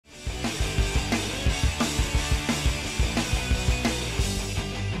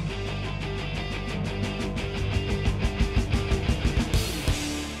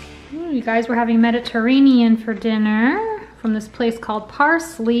You guys, we're having Mediterranean for dinner from this place called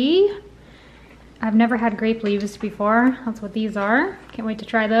Parsley. I've never had grape leaves before. That's what these are. Can't wait to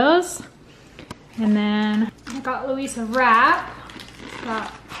try those. And then I got Luis a wrap. It's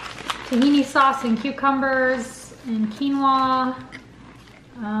got tahini sauce and cucumbers and quinoa.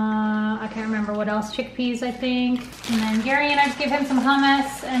 I can't remember what else. Chickpeas, I think. And then Gary and I just gave him some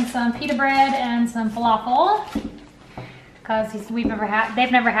hummus and some pita bread and some falafel. Because they've never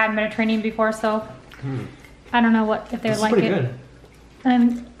had Mediterranean before, so I don't know if they would like it. Good.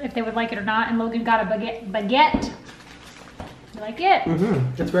 And if they would like it or not. And Logan got a baguette. You like it?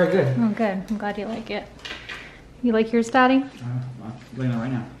 It's very good. Oh, good. I'm glad you like it. You like yours, Daddy? I'm looking at it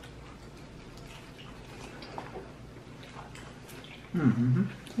right now.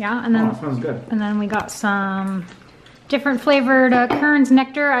 Yeah, and then that smells good. And then we got some different flavored Crohns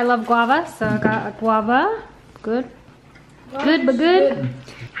nectar. I love guava, so I got a guava. Good. Good, but good.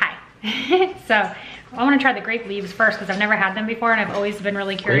 Hi. So I want to try the grape leaves first because I've never had them before and I've always been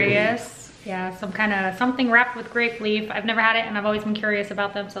really curious. Yeah, something wrapped with grape leaf. I've never had it and I've always been curious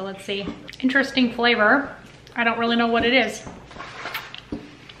about them, so let's see. Interesting flavor. I don't really know what it is.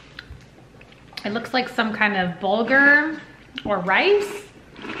 It looks like some kind of bulgur or rice.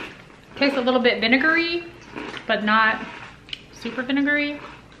 Tastes a little bit vinegary, but not super vinegary.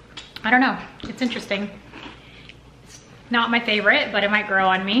 I don't know. It's interesting. It's not my favorite, but it might grow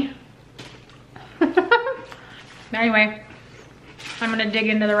on me. Anyway, I'm gonna dig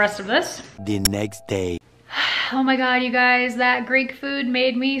into the rest of this. The next day. Oh my God, you guys, that Greek food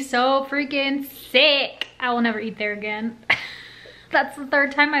made me so freaking sick. I will never eat there again. That's the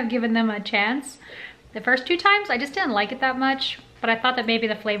third time I've given them a chance. The first 2 times, I just didn't like it that much, but I thought that maybe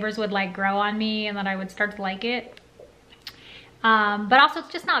the flavors would like grow on me and that I would start to like it. But also it's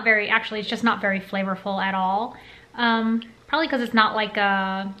just not very, it's just not very flavorful at all. Probably because it's not like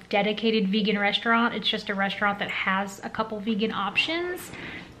a dedicated vegan restaurant. It's just a restaurant that has a couple vegan options.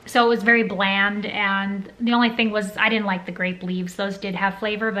 So it was very bland, and the only thing was I didn't like the grape leaves. Those did have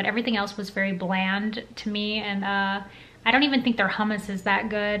flavor, but everything else was very bland to me, and I don't even think their hummus is that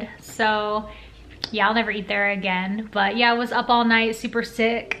good. So yeah, I'll never eat there again. But yeah, I was up all night, super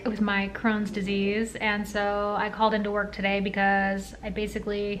sick with my Crohn's disease, and so I called into work today because I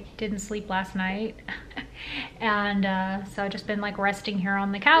basically didn't sleep last night. And so I've just been like resting here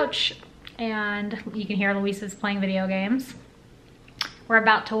on the couch, and you can hear Luis is playing video games. We're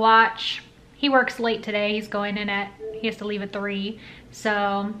about to watch, he works late today, he has to leave at 3.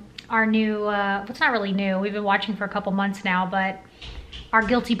 So our new, it's not really new, we've been watching for a couple months now, but our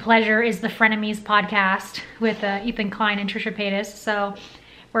guilty pleasure is the Frenemies podcast with Ethan Klein and Trisha Paytas. So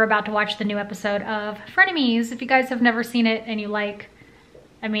we're about to watch the new episode of Frenemies. If you guys have never seen it and you like,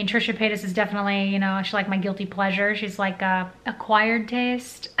 Trisha Paytas is definitely, she's like my guilty pleasure. She's like a acquired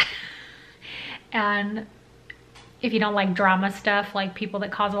taste. And if you don't like drama stuff, like people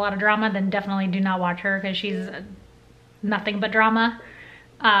that cause a lot of drama, then definitely do not watch her because she's nothing but drama.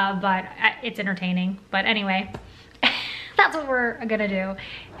 But it's entertaining. But anyway, that's what we're gonna do.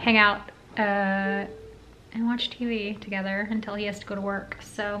 Hang out and watch TV together until he has to go to work.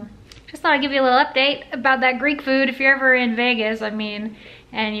 So just thought I'd give you a little update about that Greek food. If you're ever in Vegas,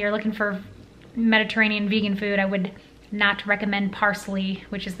 and you're looking for Mediterranean vegan food, I would not recommend Parsley,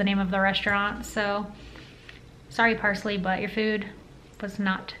 which is the name of the restaurant. So sorry, Parsley, but your food was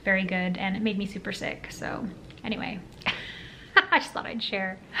not very good and it made me super sick. So anyway, I just thought I'd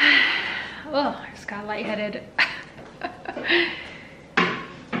share. Oh, I just got lightheaded.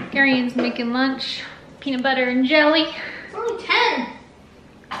 Gary's making lunch, peanut butter and jelly. It's only 10.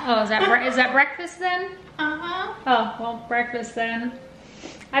 Oh, is that breakfast then? Uh-huh. Oh, well, breakfast then.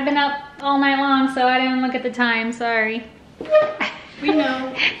 I've been up all night long, so I didn't look at the time, sorry. We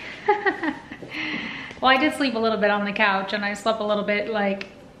know. Well, I did sleep a little bit on the couch, and I slept a little bit, like,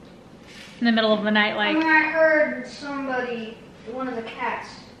 in the middle of the night, like... I heard one of the cats,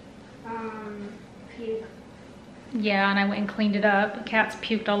 puke. Yeah, and I went and cleaned it up. The cats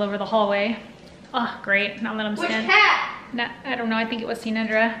puked all over the hallway. Oh, great. Now that I'm standing... Which cat? No, I don't know, I think it was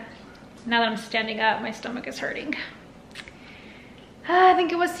Sinedra. Now that I'm standing up, my stomach is hurting. I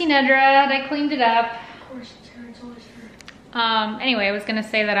think it was Sinedra, and I cleaned it up. Of course, it's always her. Anyway, I was gonna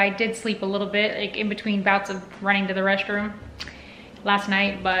say that I did sleep a little bit, like in between bouts of running to the restroom last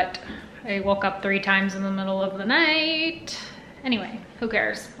night, but I woke up 3 times in the middle of the night. Anyway, who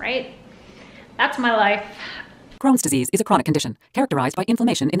cares, right? That's my life. Crohn's disease is a chronic condition characterized by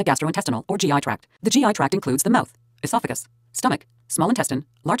inflammation in the gastrointestinal or GI tract. The GI tract includes the mouth, esophagus, stomach, small intestine,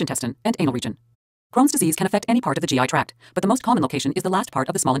 large intestine, and anal region. Crohn's disease can affect any part of the GI tract, but the most common location is the last part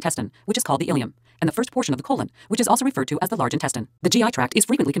of the small intestine, which is called the ileum, and the first portion of the colon, which is also referred to as the large intestine. The GI tract is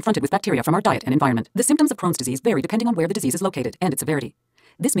frequently confronted with bacteria from our diet and environment. The symptoms of Crohn's disease vary depending on where the disease is located and its severity.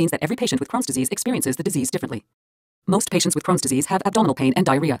 This means that every patient with Crohn's disease experiences the disease differently. Most patients with Crohn's disease have abdominal pain and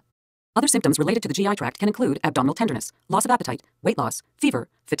diarrhea. Other symptoms related to the GI tract can include abdominal tenderness, loss of appetite, weight loss, fever,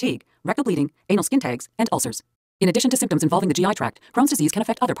 fatigue, rectal bleeding, anal skin tags, and ulcers. In addition to symptoms involving the GI tract, Crohn's disease can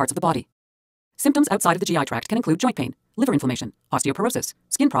affect other parts of the body. Symptoms outside of the GI tract can include joint pain, liver inflammation, osteoporosis,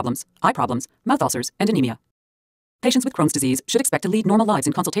 skin problems, eye problems, mouth ulcers, and anemia. Patients with Crohn's disease should expect to lead normal lives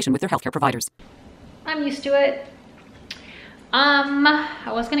in consultation with their healthcare providers. I'm used to it.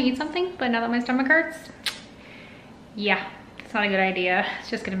 I was gonna eat something, but now that my stomach hurts, yeah, it's not a good idea. It's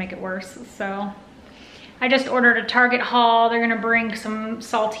just gonna make it worse. So I just ordered a Target haul. They're gonna bring some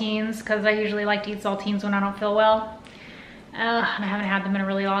saltines because I usually like to eat saltines when I don't feel well. And I haven't had them in a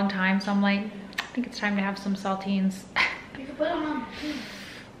really long time, so I'm like, I think it's time to have some saltines. You can put them on.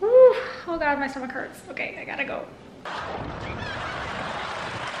 Woo, oh God, my stomach hurts. Okay, I gotta go.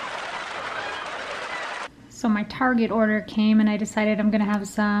 So my Target order came and I decided I'm gonna have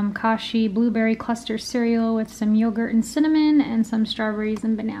some Kashi blueberry cluster cereal with some yogurt and cinnamon and some strawberries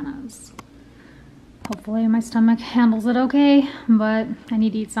and bananas. Hopefully my stomach handles it okay, but I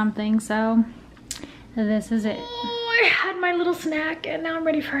need to eat something, so this is it. Oh, I had my little snack and now I'm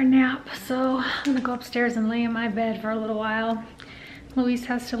ready for a nap, so I'm gonna go upstairs and lay in my bed for a little while. Luis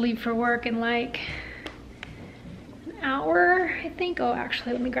has to leave for work in like an hour, I think. Oh,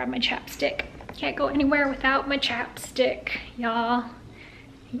 actually, let me grab my chapstick. Can't go anywhere without my chapstick, y'all.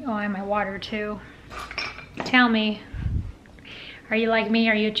 Oh, and my water too. Tell me, are you like me?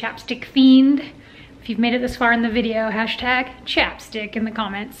 Are you a chapstick fiend? If you've made it this far in the video, hashtag chapstick in the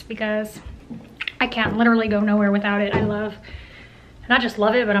comments, because I can't literally go nowhere without it. I not just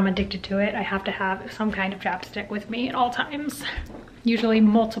love it, but I'm addicted to it. I have to have some kind of chapstick with me at all times. Usually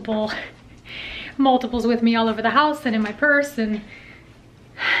multiples with me all over the house and in my purse, and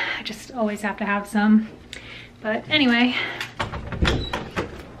I just always have to have some. But anyway,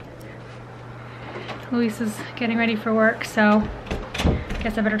 Luis is getting ready for work, so I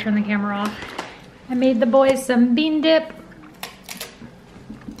guess I better turn the camera off. I made the boys some bean dip.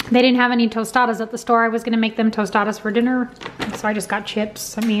 They didn't have any tostadas at the store. I was gonna make them tostadas for dinner, so I just got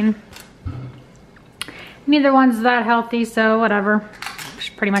chips. I mean, neither one's that healthy, so whatever. It's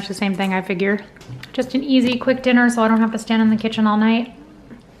pretty much the same thing, I figure. Just an easy, quick dinner so I don't have to stand in the kitchen all night.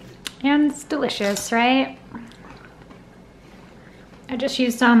 And it's delicious, right? I just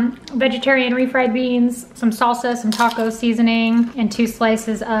used some vegetarian refried beans, some salsa, some taco seasoning, and 2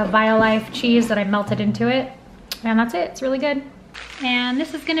 slices of BioLife cheese that I melted into it. And that's it, it's really good. And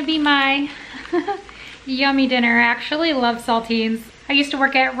this is gonna be my yummy dinner. I actually love saltines. I used to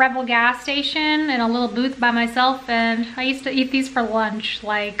work at Rebel gas station in a little booth by myself, and I used to eat these for lunch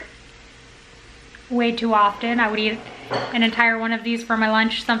like way too often. I would eat an entire one of these for my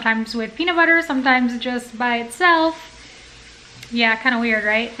lunch, sometimes with peanut butter, sometimes just by itself. Yeah, kind of weird,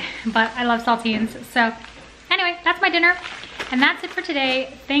 right? But I love saltines. So anyway, that's my dinner. And that's it for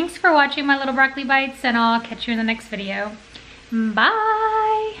today. Thanks for watching my little broccoli bites, and I'll catch you in the next video. Bye.